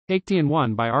Actæon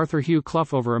won by Arthur Hugh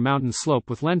Clough over a mountain slope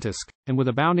with lentisk, and with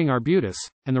abounding Arbutus,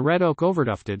 and the red oak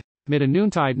overtufted, mid a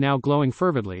noontide now glowing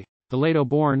fervidly, the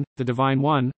Leto-born, the divine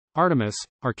one, Artemis,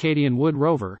 Arcadian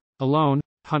wood-rover, alone,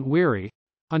 hunt-weary,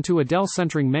 unto a dell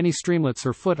centering many streamlets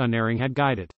her foot unerring had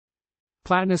guided.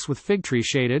 Platanus with fig-tree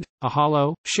shaded, a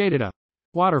hollow, shaded a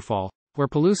waterfall, where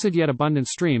pellucid yet abundant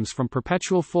streams from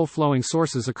perpetual full-flowing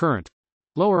sources a current.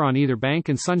 Lower on either bank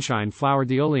in sunshine flowered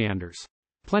the oleanders.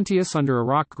 Plenteous under a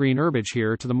rock-green herbage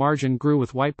here to the margin grew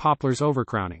with white poplars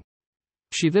overcrowning.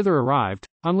 She thither arrived,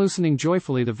 unloosening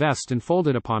joyfully the vest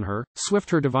enfolded upon her, swift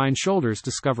her divine shoulders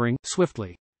discovering,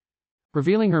 swiftly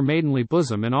revealing her maidenly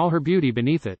bosom and all her beauty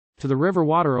beneath it, to the river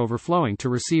water overflowing to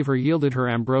receive her yielded her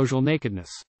ambrosial nakedness.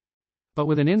 But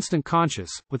with an instant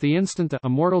conscious, with the instant the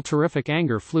immortal terrific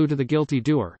anger flew to the guilty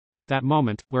doer, that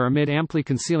moment, where amid amply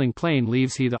concealing plain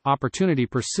leaves he the opportunity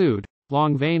pursued,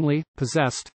 long vainly,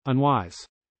 possessed, unwise.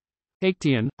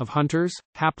 Actæon, of hunters,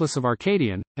 hapless of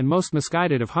Arcadian, and most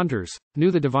misguided of hunters,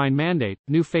 knew the divine mandate,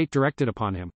 knew fate directed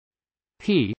upon him.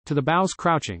 He, to the boughs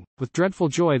crouching, with dreadful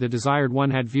joy the desired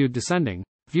one had viewed descending,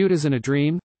 viewed as in a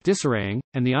dream, disarraying,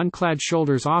 and the unclad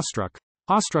shoulders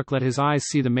awestruck let his eyes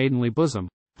see the maidenly bosom,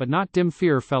 but not dim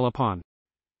fear fell upon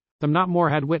them not more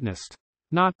had witnessed.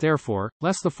 Not, therefore,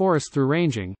 less the forest through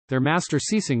ranging, their master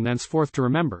ceasing thenceforth to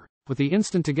remember, with the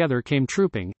instant together came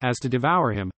trooping, as to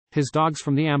devour him, his dogs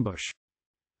from the ambush.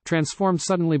 Transformed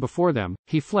suddenly before them,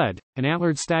 he fled, an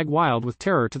antlered stag wild with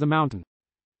terror to the mountain.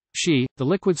 She, the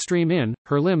liquid stream in,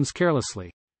 her limbs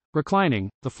carelessly reclining,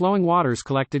 the flowing waters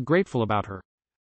collected grateful about her.